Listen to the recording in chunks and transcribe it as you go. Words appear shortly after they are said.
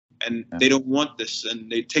and they don't want this,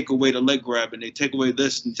 and they take away the leg grab, and they take away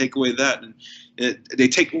this and take away that, and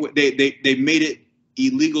they made it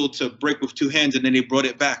illegal to break with two hands, and then they brought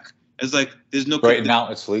it back. It's like there's no right now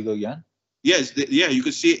it's legal again. Yes, you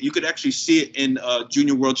could see it. You could actually see it in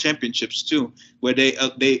junior world championships too, where they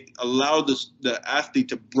allow the athlete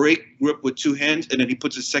to break grip with two hands, and then he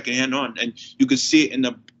puts his second hand on, and you could see it in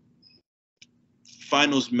the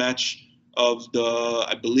finals match of the,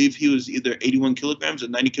 I believe he was either 81 kilograms or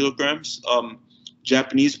 90 kilograms,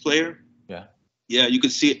 Japanese player. Yeah, you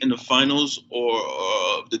could see it in the finals or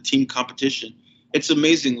the team competition. It's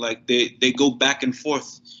amazing. Like they go back and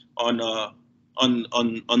forth on the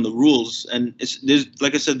rules, and there's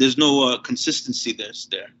like I said, there's no consistency there.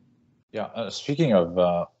 Yeah. Speaking of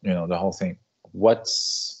the whole thing,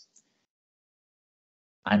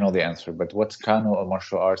 I know the answer, but what's Kano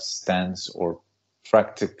martial arts stance or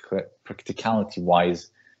practicality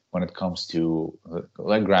wise when it comes to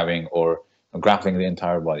leg grabbing or grappling the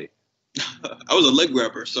entire body? I was a leg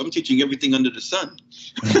grabber, so I'm teaching everything under the sun.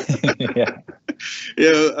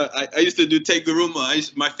 I used to do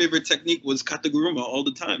teguruma. My favorite technique was kataguruma all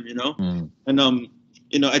the time, and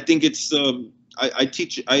I think it's I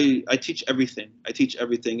teach everything. I teach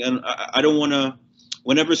everything, and I don't want to.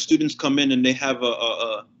 Whenever students come in and they have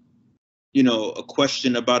a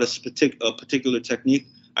question about a particular technique,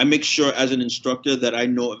 I make sure as an instructor that I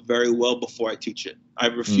know it very well before I teach it. I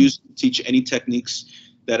refuse to teach any techniques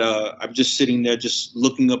that I'm just sitting there just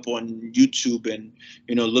looking up on YouTube and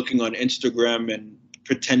looking on Instagram and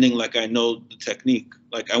pretending like I know the technique.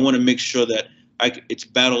 Like I want to make sure that it's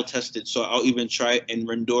battle tested. So I'll even try in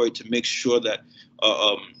Randori to make sure that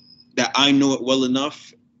that I know it well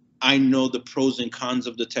enough. I know the pros and cons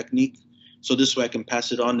of the technique, so this way I can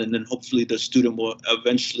pass it on, and then hopefully the student will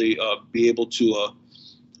eventually be able to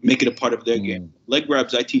make it a part of their game. Leg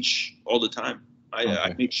grabs I teach all the time.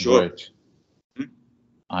 I make sure. Right.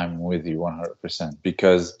 I'm with you 100%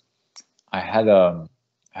 because I had a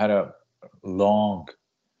long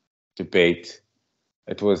debate.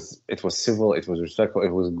 It was civil, it was respectful,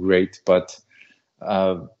 it was great, but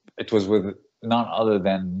it was with none other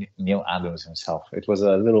than Neil Adams himself. It was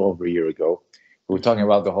a little over a year ago. We were talking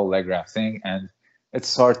about the whole leg grab thing, and it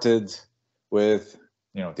started with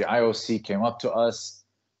the IOC came up to us.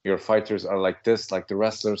 Your fighters are like this, like the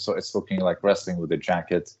wrestlers, so it's looking like wrestling with a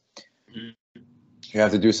jacket. You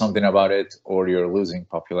have to do something about it, or you're losing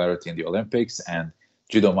popularity in the Olympics, and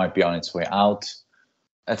judo might be on its way out.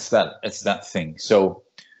 It's that thing. So,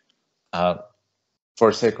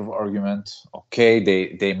 for sake of argument, okay,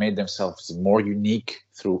 they made themselves more unique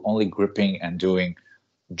through only gripping and doing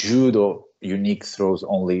judo unique throws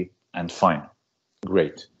only, and fine,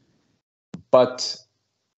 great. But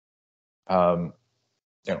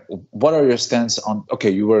what are your stance on? Okay,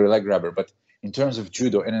 you were a leg grabber, but in terms of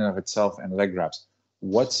judo in and of itself and leg grabs,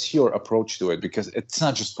 what's your approach to it? Because it's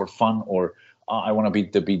not just for fun, or I want to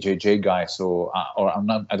beat the BJJ guy, so or I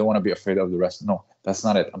don't want to be afraid of the rest. No, that's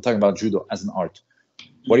not it. I'm talking about judo as an art.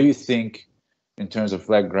 What do you think in terms of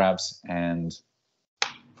leg grabs? And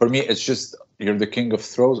for me, it's just you're the king of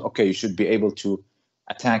throws. Okay, you should be able to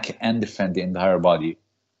attack and defend the entire body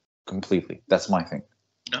completely. That's my thing.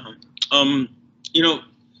 I'm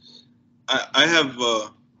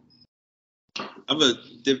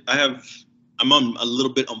on a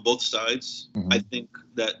little bit on both sides. I think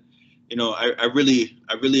that I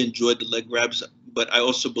really enjoyed the leg grabs, but I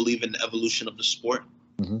also believe in the evolution of the sport.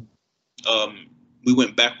 We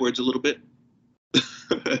went backwards a little bit.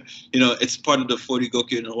 It's part of the 40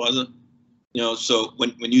 Gokyo no Waza. So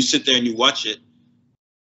when you sit there and you watch it,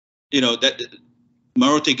 that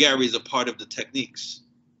Marote Garry is a part of the techniques.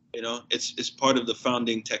 It's part of the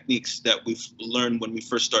founding techniques that we've learned when we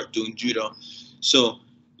first start doing judo. So,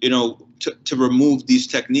 to remove these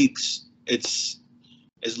techniques, it's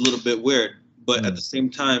a little bit weird. But at the same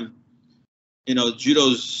time,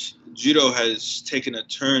 judo has taken a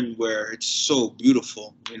turn where it's so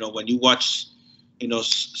beautiful. When you watch,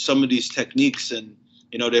 some of these techniques, and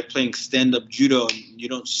they're playing stand-up judo, and you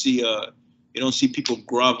don't see people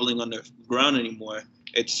groveling on the ground anymore.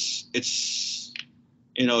 It's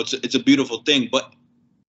a beautiful thing. But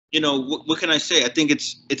what can I say? I think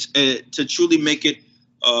it's to truly make it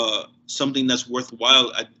something that's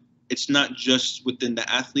worthwhile. It's not just within the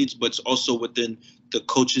athletes, but it's also within the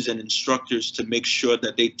coaches and instructors to make sure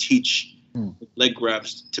that they teach leg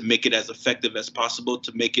grabs to make it as effective as possible,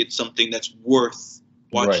 to make it something that's worth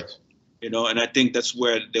watching. Right. And I think that's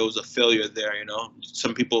where there was a failure there.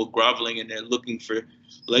 Some people groveling and they're looking for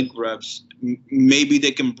leg grabs. Maybe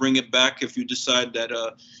they can bring it back if you decide that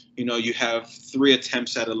you have 3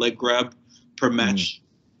 attempts at a leg grab per match,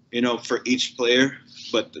 for each player.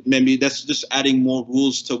 but maybe that's just adding more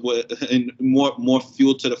rules to what and more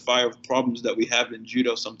fuel to the fire of problems that we have in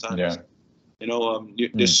judo sometimes. Yeah. You know,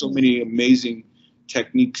 there's so many amazing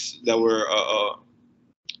techniques that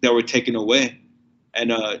were taken away,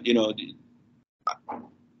 and you know,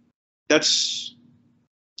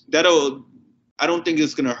 that'll. I don't think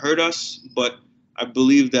it's gonna hurt us, but I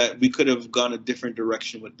believe that we could have gone a different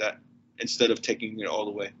direction with that instead of taking it all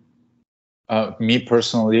away. Me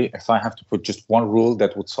personally, if I have to put just one rule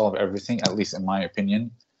that would solve everything, at least in my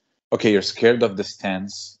opinion, okay, you're scared of the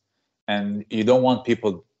stance, and you don't want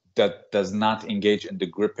people that does not engage in the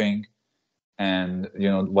gripping, and you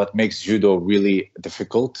know what makes judo really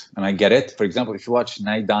difficult. And I get it. For example, if you watch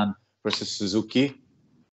Naidan versus Suzuki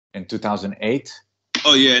in 2008.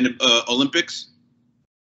 Oh yeah, in the Olympics.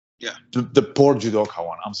 Yeah. The poor judoka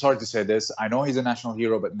one. I'm sorry to say this. I know he's a national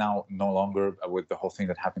hero, but now no longer with the whole thing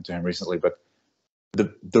that happened to him recently. But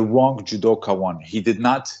the wrong judoka one. He did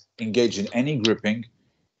not engage in any gripping.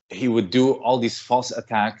 He would do all these false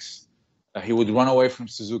attacks. He would run away from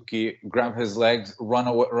Suzuki, grab his legs, run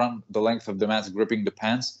the length of the mat, gripping the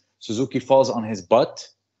pants. Suzuki falls on his butt,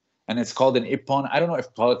 and it's called an ippon. I don't know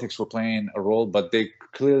if politics were playing a role, but they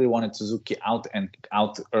clearly wanted Suzuki out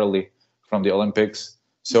early from the Olympics.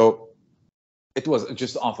 So it was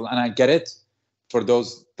just awful. And I get it for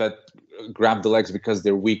those that grab the legs because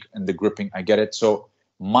they're weak in the gripping. I get it. So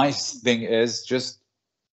my thing is just,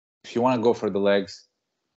 if you want to go for the legs,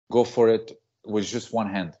 go for it with just one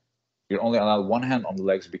hand. You're only allowed one hand on the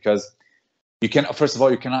legs because you can, first of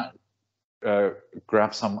all, you cannot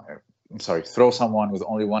throw someone with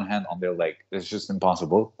only one hand on their leg. It's just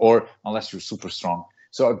impossible, or unless you're super strong.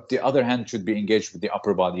 So the other hand should be engaged with the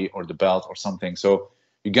upper body or the belt or something. So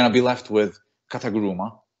you're going to be left with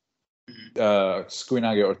kataguruma,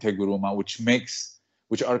 tsukuinage or teguruma,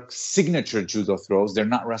 which are signature judo throws. They're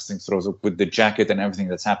not wrestling throws with the jacket and everything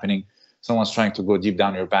that's happening. Someone's trying to go deep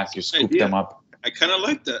down your back, you scoop them up. I kind of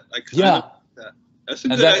like that. Like that. That's a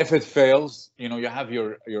and good then idea. If it fails, you know, you have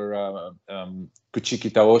your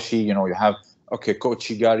kuchiki taoshi, you know, you have, okay,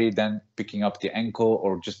 kochigari, then picking up the ankle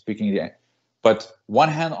or just picking the ankle. But one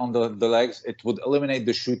hand on the legs, it would eliminate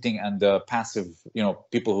the shooting and the passive, you know,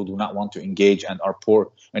 people who do not want to engage and are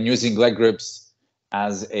poor, and using leg grips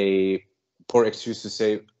as a poor excuse to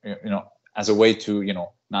say, you know, as a way to, you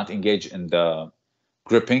know, not engage in the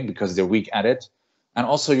gripping because they're weak at it. And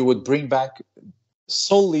also you would bring back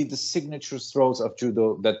solely the signature throws of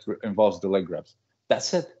judo that involves the leg grabs.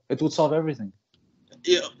 That's it. It would solve everything.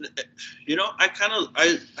 Yeah, you know, I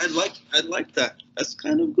like that. That's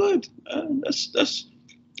kind of good. That's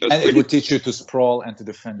and it would teach you to sprawl and to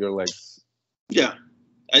defend your legs. Yeah,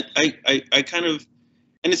 I kind of,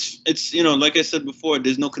 and it's you know, like I said before,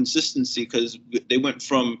 there's no consistency because they went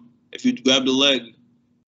from, if you grab the leg,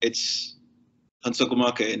 it's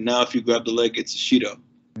hansakomake, and now if you grab the leg, it's shido.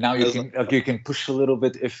 Now you can push a little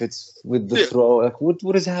bit if it's with the throw. Like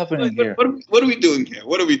what is happening here? What are we doing here?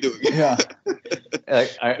 What are we doing? Yeah.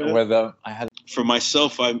 For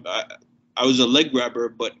myself, I was a leg grabber,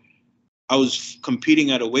 but I was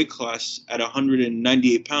competing at a weight class at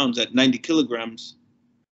 198 pounds at 90 kilograms,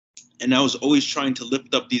 and I was always trying to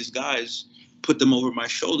lift up these guys, put them over my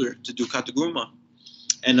shoulder to do kataguruma,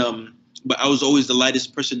 and but I was always the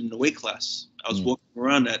lightest person in the weight class. I was walking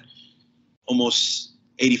around at almost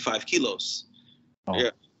 85 kilos.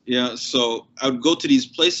 Oh. Yeah. So I would go to these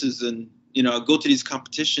places and, you know, I'd go to these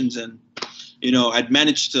competitions and, you know, I'd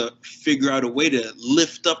managed to figure out a way to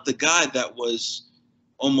lift up the guy that was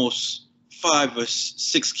almost 5 or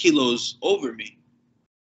 6 kilos over me.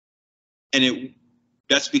 And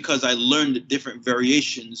that's because I learned the different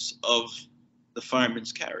variations of the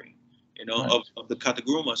fireman's carry, you know, right, of the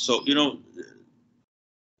kataguruma. So, you know,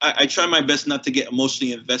 I try my best not to get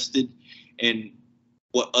emotionally invested in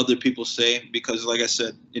what other people say, because like I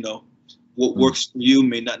said, you know, what works for you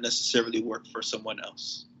may not necessarily work for someone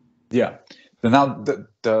else. Yeah. Now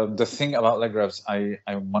the thing about leg grabs, I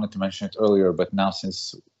wanted to mention it earlier, but now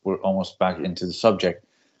since we're almost back into the subject,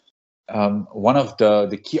 one of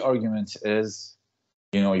the key arguments is,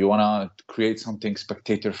 you know, you want to create something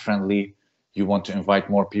spectator friendly. You want to invite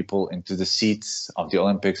more people into the seats of the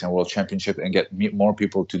Olympics and World Championship and get more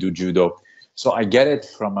people to do judo. So I get it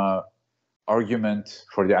from a argument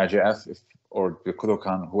for the IJF or the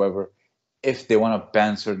Kodokan, whoever, if they want to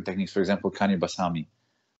ban certain techniques, for example, kani basami,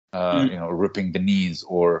 you know, ripping the knees,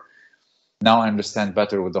 or now I understand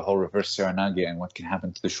better with the whole reverse seranage and what can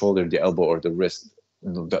happen to the shoulder, the elbow, or the wrist.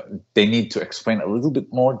 They need to explain a little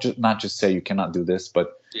bit more, not just say you cannot do this.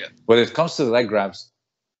 But when it comes to the leg grabs,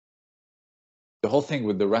 the whole thing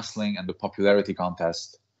with the wrestling and the popularity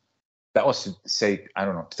contest, That was to say, I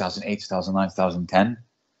don't know, 2008, 2009, 2010.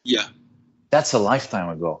 Yeah. That's a lifetime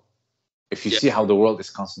ago. If you see how the world is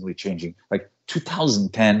constantly changing, like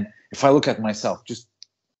 2010, if I look at myself, just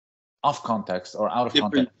off context or out of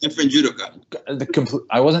context. Different judoka.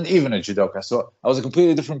 I wasn't even a judoka, so I was a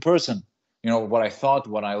completely different person. You know, what I thought,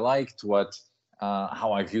 what I liked,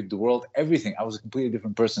 how I viewed the world, everything. I was a completely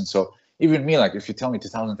different person. So even me, like if you tell me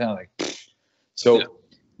 2010, I'm like, pfft. So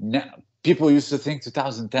now, people used to think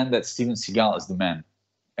 2010 that Steven Seagal is the man.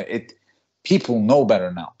 People know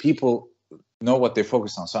better now. People know what they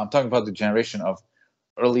focus on. So I'm talking about the generation of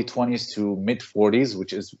early 20s to mid 40s,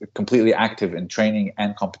 which is completely active in training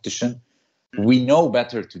and competition. We know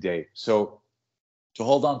better today. So to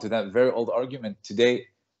hold on to that very old argument today,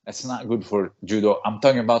 that's not good for judo. I'm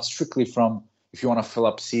talking about strictly from, if you want to fill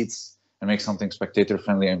up seats and make something spectator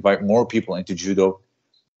friendly, invite more people into judo,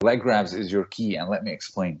 leg grabs is your key. And let me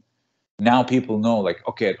explain. Now people know, like,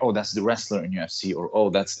 okay, oh, that's the wrestler in UFC, or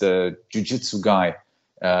oh, that's the jiu-jitsu guy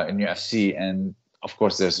in UFC. And of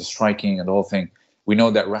course, there's the striking and the whole thing. We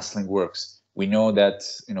know that wrestling works. We know that,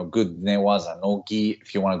 you know, good newaza, no gi.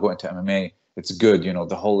 If you want to go into MMA, it's good. You know,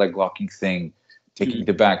 the whole leg locking thing, taking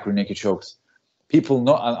the back, rear naked chokes. People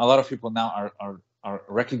know, a lot of people now are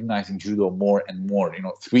recognizing judo more and more. You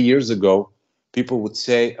know, 3 years ago, people would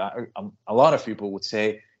say, a lot of people would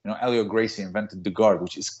say, you know, Elio Gracie invented the guard,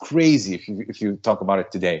 which is crazy if you talk about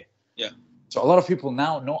it today. Yeah. So a lot of people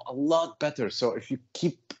now know a lot better. So if you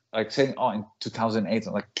keep like saying, oh, in 2008,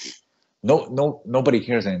 I'm like, nobody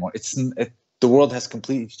cares anymore. The world has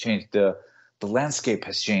completely changed. The landscape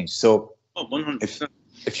has changed. So 100%.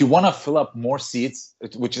 If you want to fill up more seats,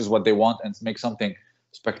 which is what they want, and make something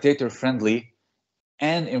spectator friendly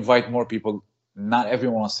and invite more people, not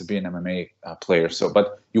everyone wants to be an MMA player. So,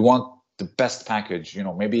 but you want the best package. You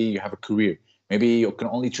know, maybe you have a career. Maybe you can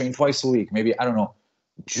only train twice a week. Maybe, I don't know.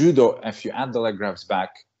 Judo, if you add the leg grabs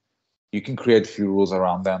back, you can create a few rules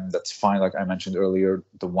around them. That's fine. Like I mentioned earlier,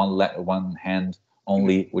 the one hand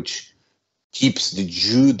only, which keeps the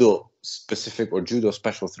judo specific or judo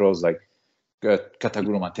special throws like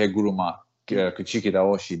kataguruma, teguruma, kuchiki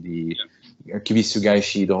daoshi, the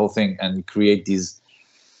kibisugaishi, the whole thing, and create these,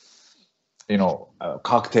 you know,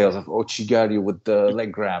 cocktails of ochigari with the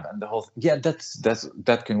leg grab and the whole thing. Yeah,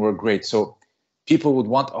 that can work great. So people would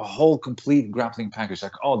want a whole complete grappling package.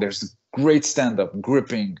 Like, oh, there's great stand-up,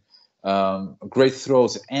 gripping, great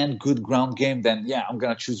throws, and good ground game. Then yeah, I'm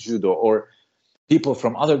gonna choose judo. Or people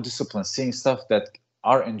from other disciplines seeing stuff that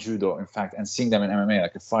are in judo, in fact, and seeing them in MMA,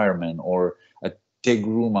 like a fireman or a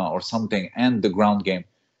teguruma or something, and the ground game.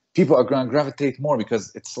 People are going to gravitate more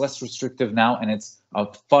because it's less restrictive now, and it's a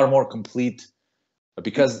far more complete,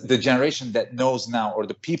 because the generation that knows now, or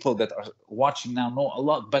the people that are watching now, know a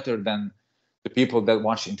lot better than the people that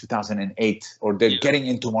watched in 2008, or they're getting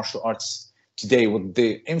into martial arts today with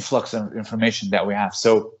the influx of information that we have.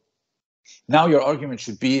 So now your argument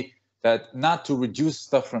should be that not to reduce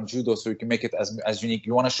stuff from judo so you can make it as unique.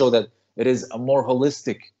 You want to show that it is a more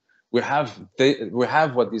holistic. We have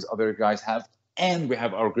what these other guys have, and we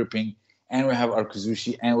have our gripping, and we have our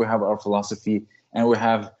kazushi, and we have our philosophy, and we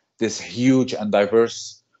have this huge and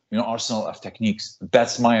diverse, you know, arsenal of techniques.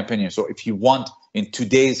 That's my opinion. So if you want, in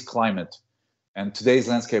today's climate and today's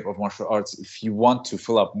landscape of martial arts, if you want to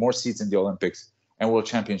fill up more seats in the Olympics and World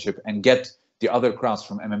Championship and get the other crowds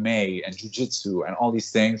from MMA and Jiu-Jitsu and all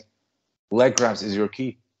these things, leg grabs is your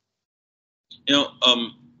key. You know,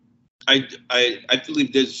 I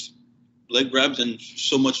believe there's leg grabs and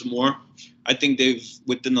so much more. I think they've,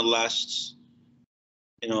 within the last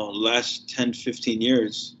 10, 15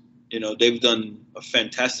 years, you know, they've done a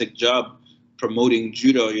fantastic job promoting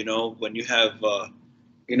judo. You know, when you have,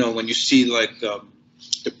 when you see like the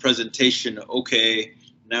presentation, okay,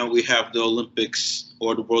 now we have the Olympics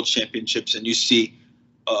or the World Championships, and you see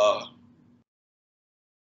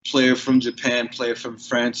player from Japan, player from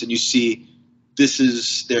France, and you see this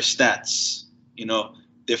is their stats, you know,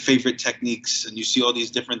 their favorite techniques, and you see all these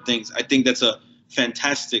different things. I think that's a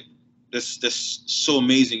fantastic, that's so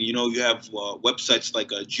amazing. You know, you have websites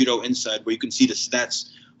like Judo Inside where you can see the stats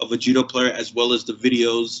of a judo player as well as the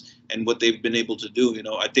videos and what they've been able to do. You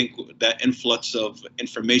know, I think that influx of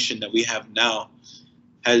information that we have now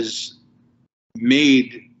has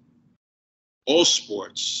made all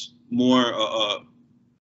sports more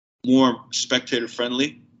spectator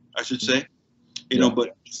friendly, I should say. You know,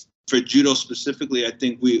 but for judo specifically, I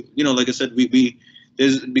think we, you know, like I said, we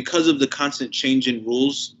there's, because of the constant change in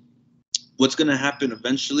rules, what's going to happen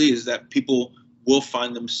eventually is that people will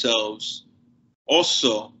find themselves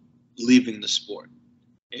also leaving the sport.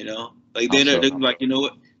 You know, like they're like, you know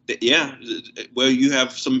what, yeah, where you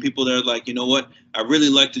have some people that are like, you know what, I really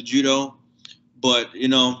like the judo, but you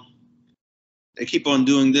know, they keep on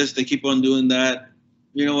doing this, they keep on doing that.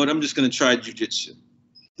 You know what, I'm just gonna try jiu-jitsu.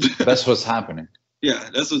 That's what's happening. Yeah,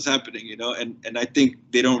 that's what's happening, you know, and I think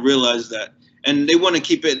they don't realize that, and they want to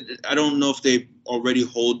keep it. I don't know if they already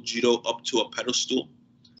hold judo up to a pedestal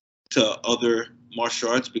to other martial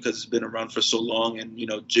arts because it's been around for so long, and you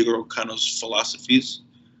know, Jigoro Kano's philosophies.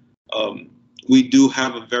 We do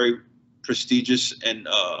have a very prestigious and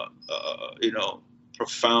you know,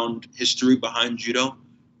 profound history behind judo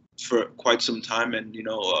for quite some time, and you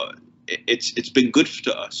know, it's been good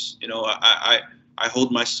to us. You know, I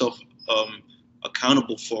hold myself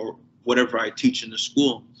accountable for whatever I teach in the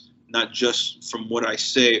school, not just from what I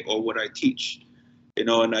say or what I teach. You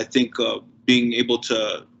know, and I think being able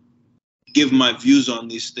to give my views on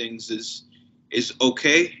these things is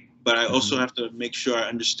okay, but I also have to make sure I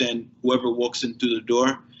understand whoever walks in through the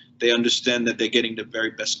door, they understand that they're getting the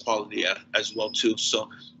very best quality as well too. So,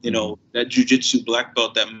 you know, that jiu-jitsu black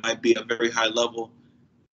belt that might be a very high level,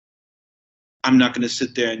 I'm not going to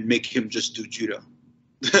sit there and make him just do judo.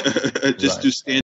 Just do stand